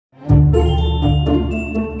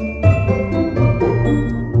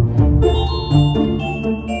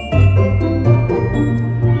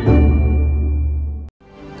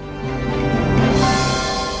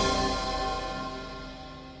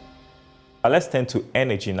let's turn to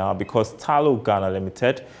energy now, because Tullow Ghana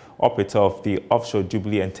Limited, operator of the offshore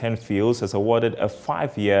Jubilee and 10 fields, has awarded a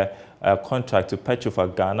 5-year contract to Petro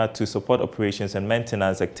Ghana to support operations and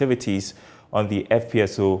maintenance activities on the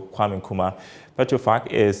FPSO Kwame Nkrumah. Petro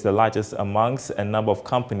is the largest amongst a number of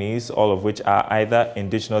companies, all of which are either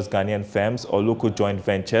indigenous Ghanaian firms or local joint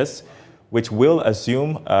ventures, which will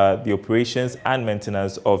assume the operations and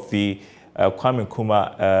maintenance of the Kwame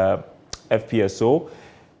Nkrumah FPSO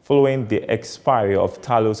following the expiry of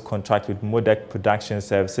Tullow's contract with Modec Production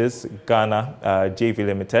Services Ghana JV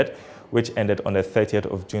Limited, which ended on the 30th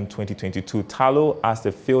of June 2022. Tullow, as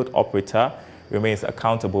the field operator, remains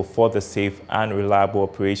accountable for the safe and reliable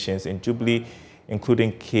operations in Jubilee,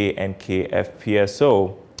 including K&K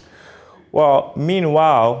FPSO. Well,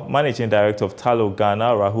 meanwhile, Managing Director of Tullow Ghana,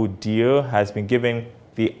 Rahul Dio, has been giving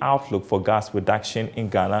the outlook for gas production in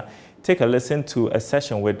Ghana. Take a listen to a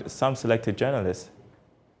session with some selected journalists.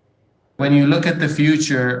 When you look at the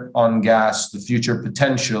future on gas, the future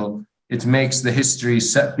potential, it makes the history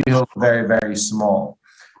feel very, very small.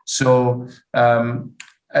 So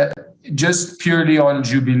just purely on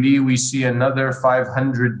Jubilee, we see another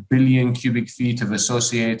 500 billion cubic feet of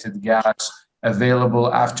associated gas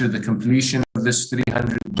available after the completion of this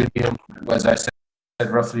 300 billion, as I said,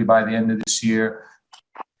 roughly by the end of this year,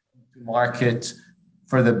 to market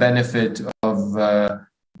for the benefit of the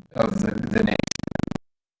nation.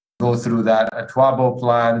 Go through that Atwabo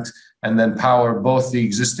plant and then power both the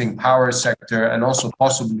existing power sector and also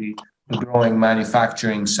possibly the growing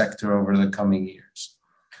manufacturing sector over the coming years.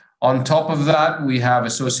 On top of that, we have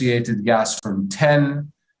associated gas from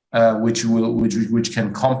 10, which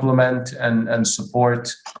can complement and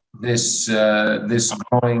support this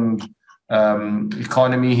growing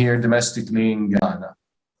economy here domestically in Ghana.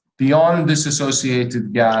 Beyond this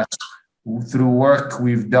associated gas, through work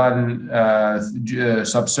we've done,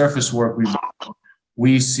 subsurface work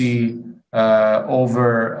we see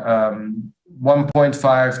over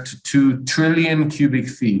 1.5 to 2 trillion cubic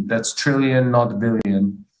feet, that's trillion, not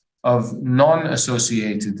billion, of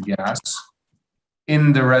non-associated gas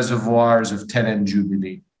in the reservoirs of 10 and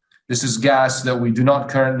Jubilee. This is gas that we do not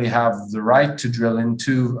currently have the right to drill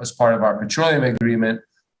into as part of our petroleum agreement,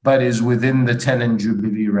 but is within the 10 and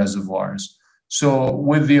Jubilee reservoirs. So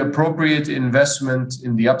with the appropriate investment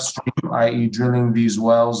in the upstream, i.e. drilling these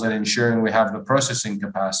wells and ensuring we have the processing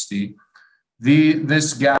capacity,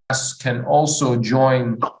 this gas can also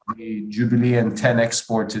join the Jubilee and 10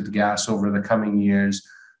 exported gas over the coming years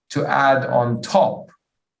to add on top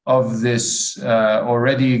of this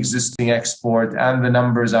already existing export and the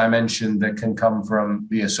numbers I mentioned that can come from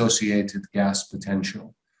the associated gas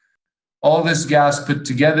potential. All this gas put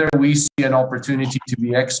together, we see an opportunity to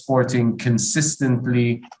be exporting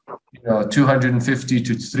consistently, 250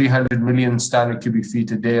 to 300 million standard cubic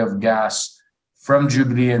feet a day of gas from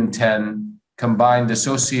Jubilee and 10, combined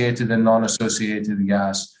associated and non-associated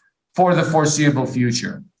gas, for the foreseeable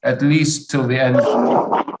future, at least till the end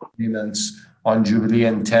of agreements on Jubilee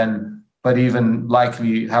and 10, but even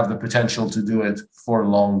likely have the potential to do it for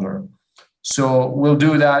longer. So we'll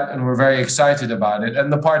do that, and we're very excited about it.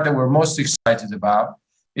 And the part that we're most excited about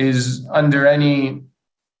is under any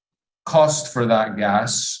cost for that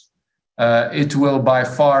gas, it will by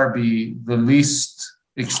far be the least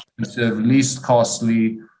expensive, least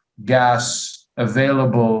costly gas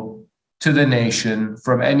available to the nation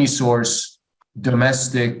from any source,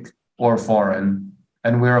 domestic or foreign.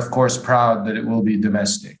 And we're, of course, proud that it will be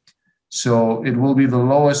domestic. So it will be the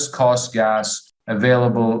lowest cost gas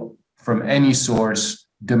available from any source,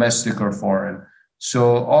 domestic or foreign.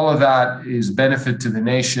 So all of that is benefit to the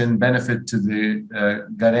nation, benefit to the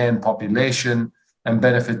Ghanaian population, and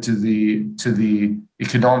benefit to the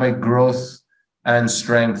economic growth and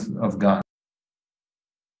strength of Ghana.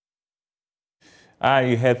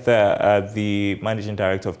 You heard the Managing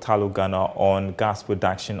Director of Tullow Ghana on gas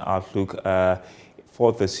production outlook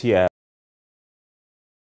for this year.